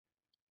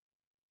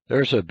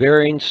There's a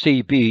Bering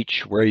Sea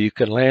beach where you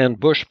can land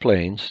bush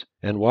planes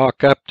and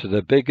walk up to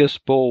the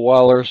biggest bull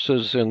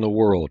walruses in the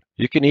world.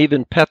 You can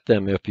even pet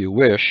them if you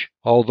wish,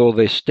 although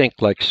they stink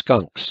like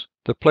skunks.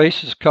 The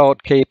place is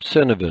called Cape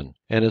Seniavin,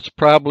 and it's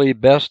probably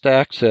best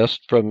accessed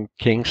from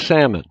King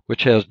Salmon,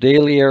 which has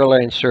daily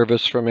airline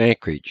service from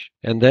Anchorage,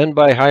 and then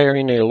by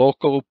hiring a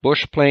local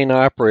bush plane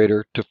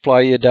operator to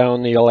fly you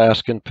down the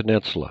Alaskan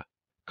Peninsula.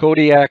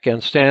 Kodiak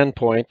and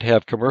Sandpoint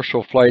have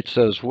commercial flights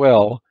as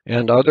well,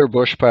 and other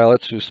bush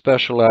pilots who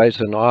specialize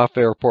in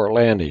off-airport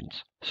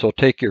landings, so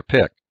take your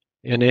pick.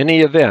 In any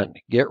event,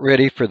 get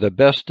ready for the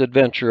best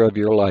adventure of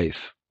your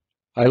life.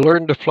 I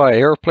learned to fly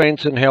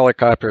airplanes and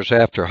helicopters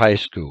after high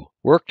school,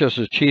 worked as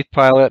a chief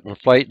pilot and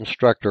flight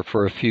instructor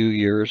for a few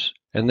years,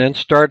 and then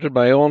started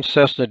my own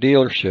Cessna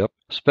dealership,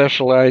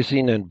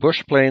 specializing in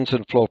bush planes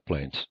and float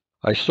planes.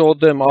 I sold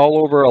them all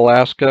over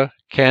Alaska,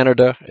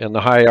 Canada, and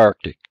the high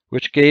Arctic,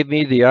 which gave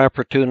me the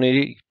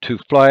opportunity to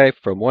fly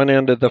from one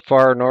end of the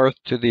far north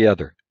to the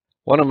other.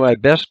 One of my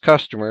best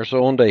customers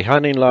owned a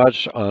hunting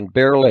lodge on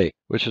Bear Lake,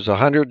 which is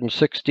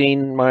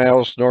 116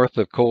 miles north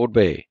of Cold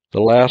Bay, the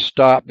last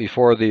stop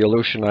before the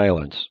Aleutian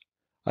Islands.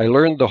 I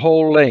learned the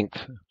whole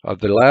length of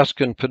the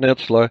Alaskan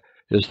Peninsula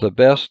is the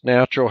best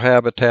natural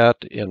habitat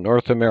in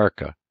North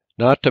America,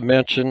 not to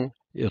mention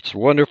its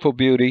wonderful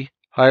beauty,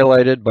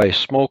 highlighted by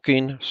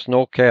smoking,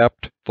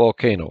 snow-capped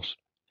volcanoes.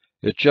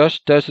 It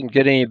just doesn't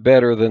get any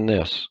better than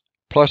this.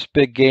 Plus,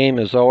 big game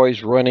is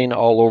always running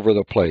all over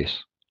the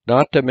place,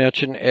 not to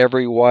mention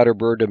every water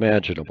bird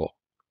imaginable.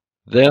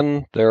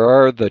 Then there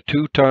are the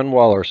 2-ton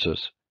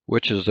walruses,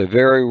 which is a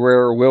very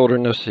rare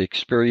wilderness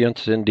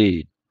experience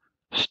indeed.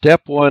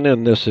 Step one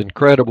in this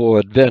incredible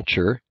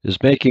adventure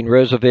is making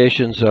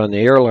reservations on the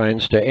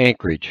airlines to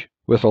Anchorage,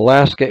 with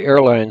Alaska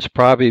Airlines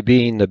probably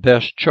being the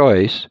best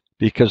choice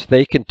because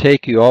they can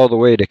take you all the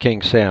way to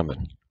King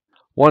Salmon.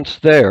 Once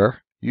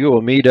there, you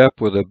will meet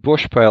up with a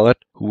bush pilot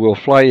who will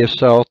fly you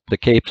south to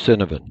Cape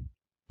Seniavin.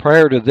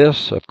 Prior to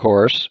this, of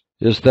course,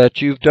 is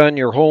that you've done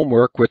your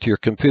homework with your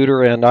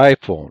computer and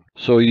iPhone,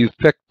 so you've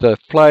picked the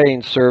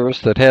flying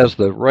service that has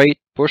the right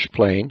bush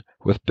plane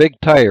with big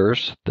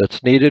tires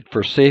that's needed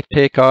for safe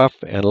takeoff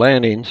and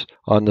landings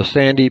on the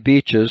sandy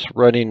beaches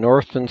running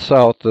north and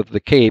south of the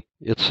Cape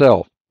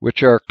itself,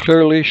 which are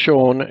clearly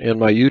shown in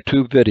my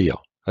YouTube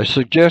video. I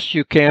suggest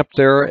you camp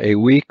there a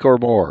week or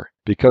more,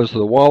 because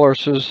the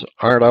walruses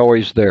aren't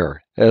always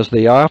there, as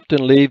they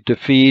often leave to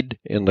feed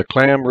in the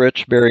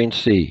clam-rich Bering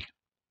Sea.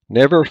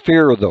 Never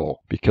fear, though,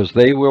 because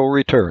they will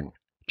return.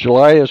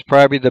 July is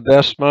probably the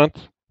best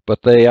month,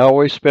 but they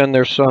always spend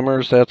their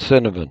summers at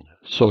Seniavin,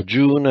 so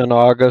June and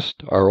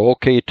August are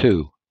okay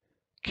too.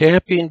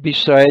 Camping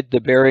beside the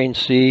Bering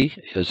Sea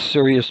is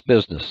serious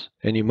business,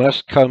 and you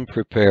must come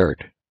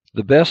prepared.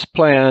 The best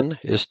plan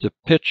is to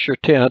pitch your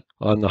tent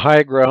on the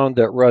high ground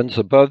that runs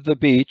above the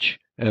beach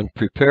and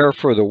prepare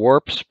for the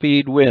warp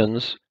speed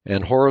winds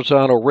and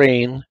horizontal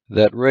rain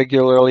that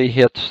regularly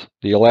hits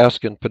the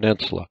Alaskan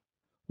Peninsula.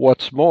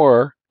 What's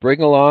more,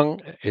 bring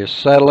along a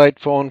satellite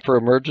phone for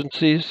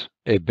emergencies,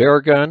 a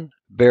bear gun,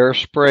 bear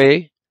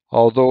spray,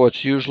 although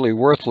it's usually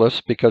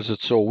worthless because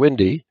it's so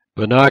windy,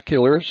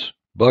 binoculars,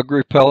 bug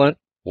repellent,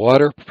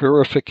 water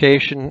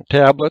purification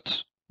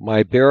tablets,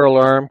 my bear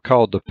alarm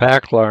called the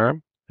pack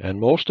alarm, and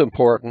most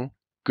important,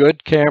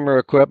 good camera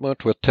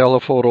equipment with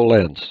telephoto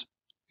lens.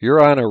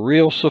 You're on a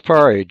real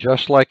safari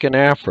just like in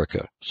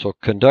Africa, so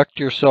conduct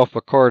yourself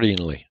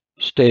accordingly.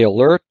 Stay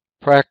alert,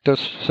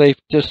 practice safe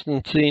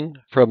distancing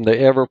from the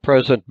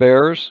ever-present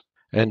bears,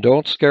 and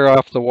don't scare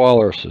off the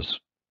walruses.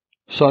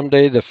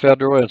 Someday the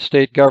federal and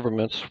state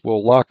governments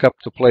will lock up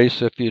the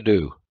place if you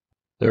do.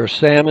 There's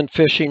salmon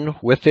fishing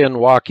within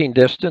walking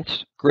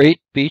distance,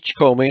 great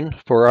beachcombing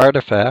for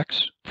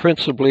artifacts,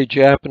 principally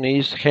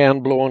Japanese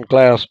hand-blown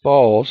glass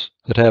balls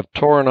that have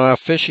torn off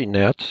fishing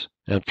nets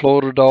and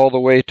floated all the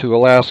way to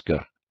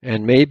Alaska,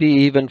 and maybe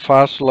even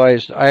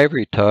fossilized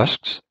ivory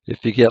tusks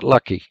if you get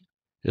lucky.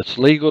 It's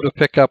legal to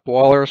pick up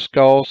walrus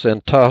skulls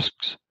and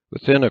tusks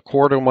within a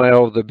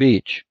quarter-mile of the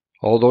beach,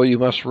 although you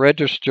must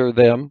register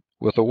them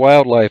with a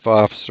wildlife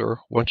officer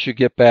once you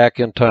get back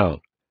in town.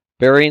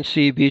 Bering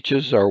Sea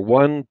beaches are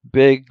one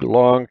big,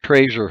 long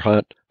treasure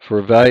hunt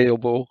for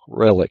valuable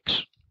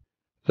relics.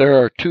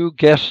 There are 2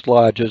 guest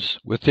lodges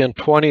within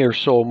 20 or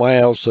so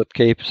miles of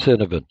Cape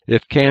Seniavin,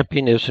 if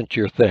camping isn't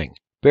your thing.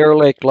 Bear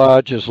Lake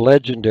Lodge is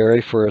legendary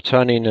for its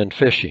hunting and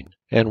fishing,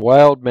 and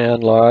Wild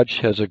Man Lodge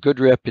has a good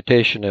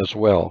reputation as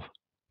well.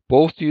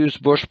 Both use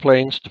bush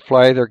planes to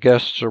fly their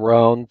guests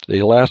around the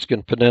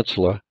Alaskan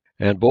Peninsula,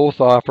 and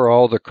both offer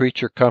all the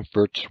creature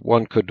comforts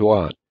one could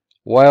want.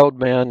 Wild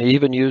Man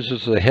even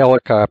uses a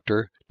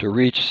helicopter to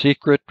reach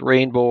secret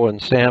rainbow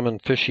and salmon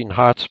fishing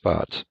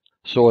hotspots,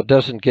 so it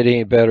doesn't get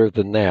any better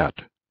than that.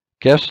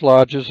 Guest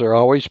lodges are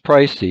always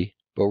pricey,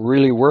 but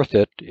really worth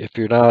it if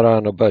you're not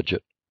on a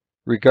budget.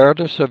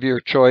 Regardless of your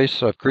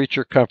choice of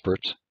creature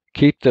comforts,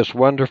 keep this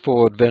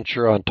wonderful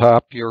adventure on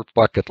top of your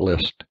bucket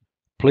list.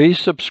 Please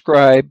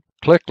subscribe,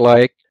 click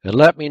like, and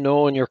let me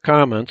know in your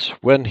comments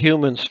when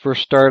humans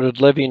first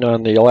started living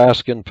on the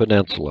Alaskan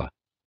Peninsula.